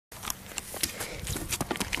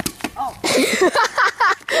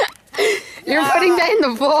You're putting that in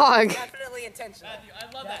the vlog. Definitely intentional. Matthew,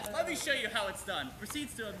 I love that. Let me show you how it's done.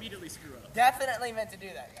 Proceeds to immediately screw up. Definitely meant to do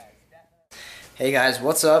that, guys. Definitely. Hey guys,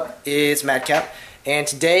 what's up? It's Madcap, and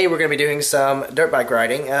today we're gonna be doing some dirt bike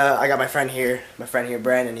riding. I got my friend here,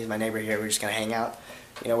 Brandon. He's my neighbor here. We're just gonna hang out.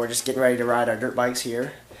 You know, we're just getting ready to ride our dirt bikes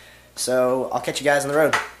here. So I'll catch you guys on the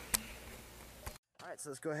road. All right, so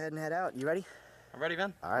let's go ahead and head out. You ready? I'm ready,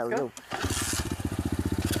 man. All right, let's go.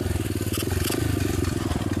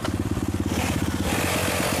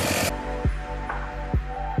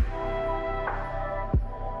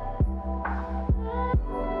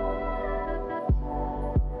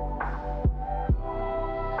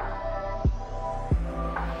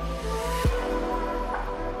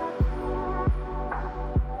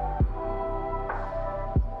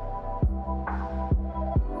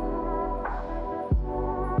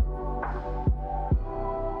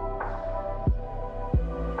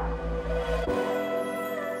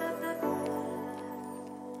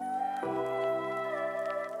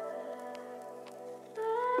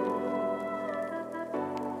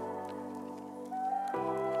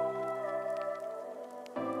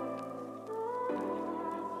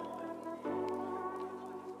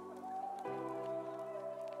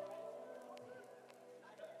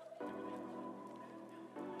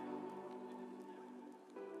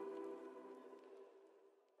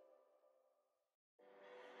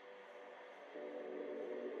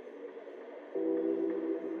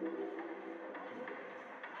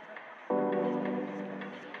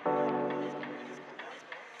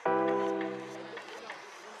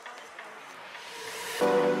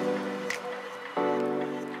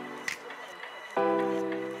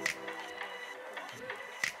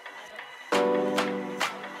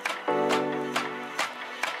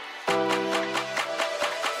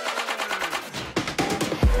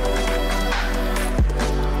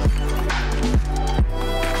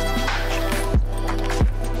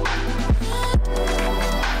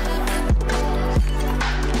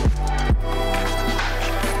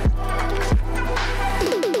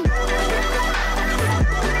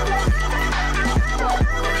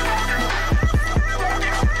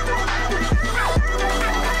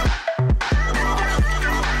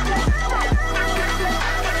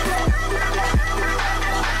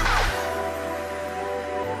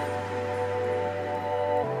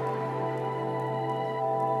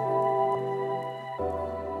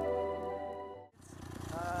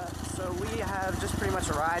 So we have just pretty much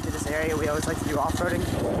arrived at this area. We always like to do off-roading.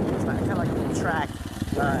 It's kind of like a little track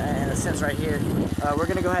in a sense right here. We're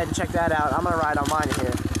going to go ahead and check that out. I'm going to ride on mine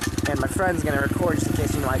here. And my friend's going to record just in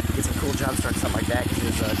case, you know, I can get some cool jumps or something like that,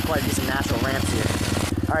 because there's quite a decent natural ramps here.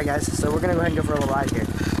 Alright guys, so we're going to go ahead and go for a little ride here.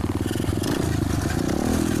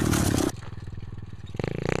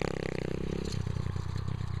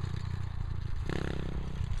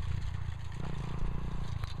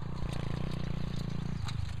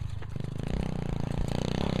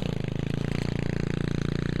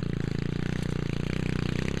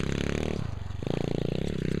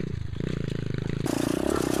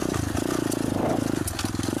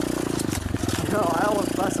 No, I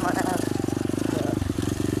almost busted my ass.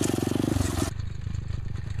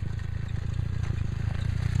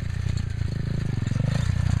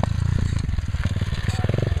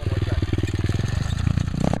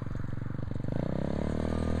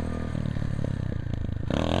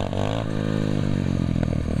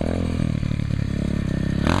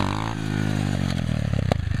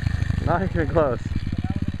 Not even close.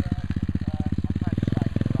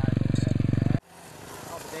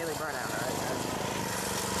 Daily burnout, alright guys?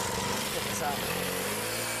 Check this out.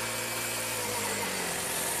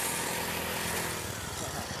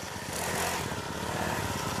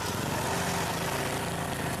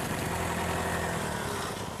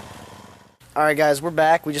 Alright guys, we're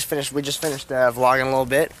back. We just finished vlogging a little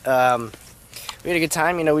bit. We had a good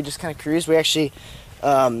time, you know, we just kind of cruised. We actually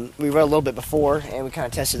we rode a little bit before, and we kind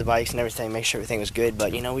of tested the bikes and everything, make sure everything was good,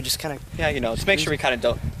 but you know, we just kind of... Yeah, you know, just make sure we kind of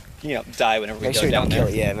don't, you know, die whenever we go down there.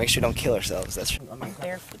 Yeah, make sure we don't kill ourselves. That's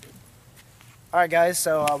Alright guys,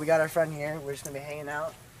 so we got our friend here. We're just going to be hanging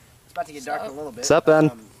out. It's about to get dark in a little bit. What's up, Ben?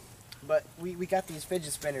 But we got these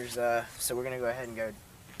fidget spinners, so we're going to go ahead and go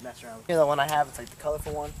mess around. You know the one I have? It's like the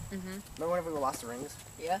colorful one. Mm-hmm. Remember whenever we lost the rings?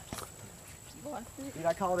 Yeah. Dude,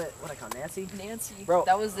 I called it, what I call Nancy? Nancy. Bro,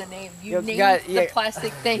 that was the name. You named the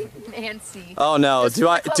plastic thing Nancy. Oh no, do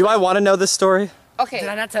I want to know this story? Okay. Did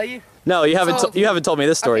I not tell you? No, you haven't. You haven't told me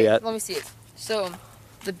this story yet. Let me see it. So,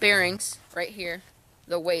 the bearings right here,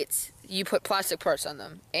 the weights, you put plastic parts on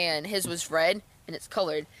them, and his was red and it's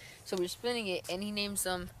colored. So we're spinning it, and he names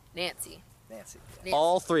them Nancy. Nancy. Nancy.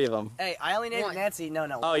 All three of them. Hey, I only named One. it Nancy. No.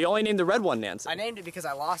 Oh, you only named the red one Nancy. I named it because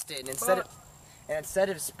I lost it, and instead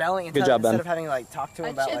of spelling, Good job, instead Ben. of having to like talk to him I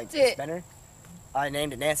about like chipped the it. spinner, I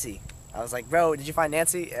named it Nancy. I was like, bro, did you find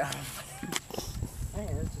Nancy? Man,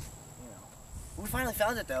 it's just, we finally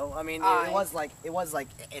found it though. I mean, it was like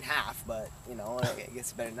in half, but it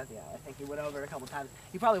gets better than nothing. I think he went over it a couple times.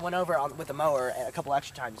 He probably went over with the mower a couple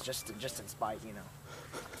extra times just in spite,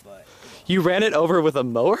 But You ran it over with a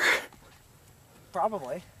mower?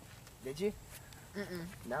 probably. Did you?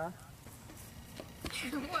 Nah.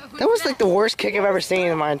 What That was like the worst kick I've ever seen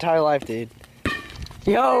in my entire life, dude.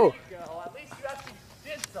 Yo! At least you actually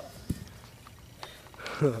did something.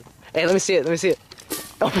 Hey, let me see it.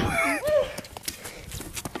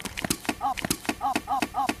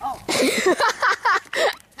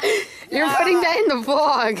 You're putting that in the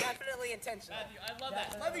vlog. Definitely intentional. Matthew, I love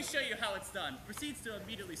that. Let me show you how it's done. Proceeds to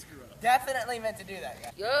immediately screw up. Definitely meant to do that,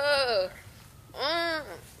 guys. Yo.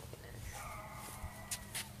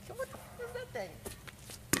 What is that thing?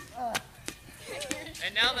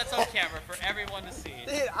 And now that's on camera for everyone to see.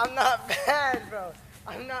 Dude, I'm not bad, bro.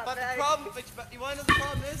 I'm not But bad. the problem, you want to know the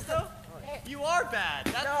problem is though? You are bad.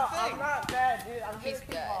 That's No, the thing. I'm not bad, dude. I'm He's just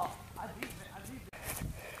bad.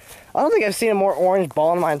 I don't think I've seen a more orange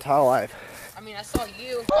ball in my entire life. I mean, I saw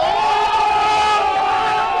you.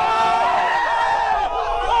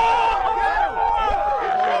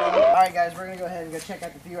 Alright guys, we're gonna go ahead and go check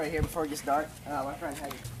out the view right here before it gets dark. My friend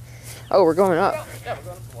had Oh, we're going up. Yeah, we're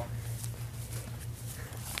going up the wall.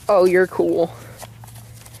 Oh, you're cool.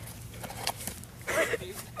 I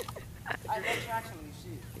have no traction with these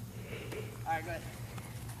shoes. Alright, go ahead.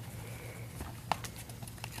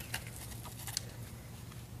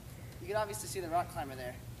 You can obviously see the rock climber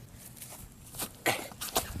there.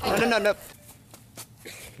 No.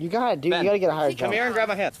 You got it, dude. Ben, You gotta get a higher Come jump. here and grab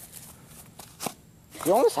my hand.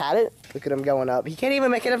 You almost had it. Look at him going up. He can't even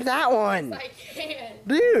make it up that one. I can.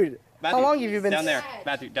 Dude, Matthew, how long have you been... Down there.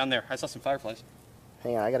 Matthew, down there. I saw some fireflies.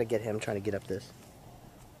 Hang on, I gotta get him trying to get up this.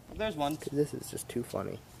 There's one. This is just too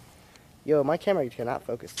funny. Yo, my camera cannot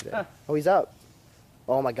focus today. Huh. Oh, he's up.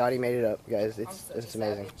 Oh my god, he made it up, guys. It's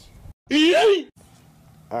amazing.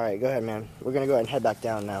 Alright, go ahead, man. We're gonna go ahead and head back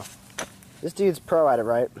down now. This dude's pro at it,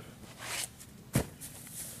 right?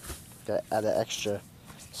 Gotta add an extra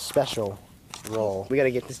special roll. We gotta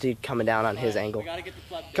get this dude coming down on his angle. We gotta get the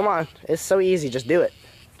club. Come on, it's so easy. Just do it.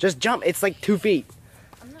 Just jump. It's like 2 feet.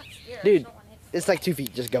 I'm not scared. Dude, I don't want to hit. it's like 2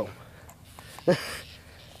 feet. Just go.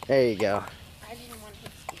 There you go. I didn't want to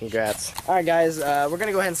hit. Congrats. Alright guys, we're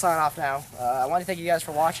gonna go ahead and sign off now. I want to thank you guys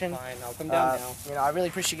for watching. Fine, I'll come down now. I really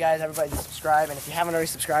appreciate you guys, everybody to subscribe, and if you haven't already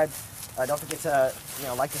subscribed, don't forget to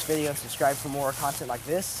like this video and subscribe for more content like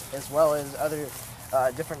this, as well as other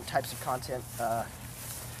different types of content,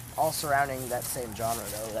 all surrounding that same genre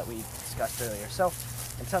though that we discussed earlier. So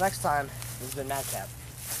until next time, this has been Madcap.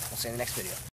 We'll see you in the next video.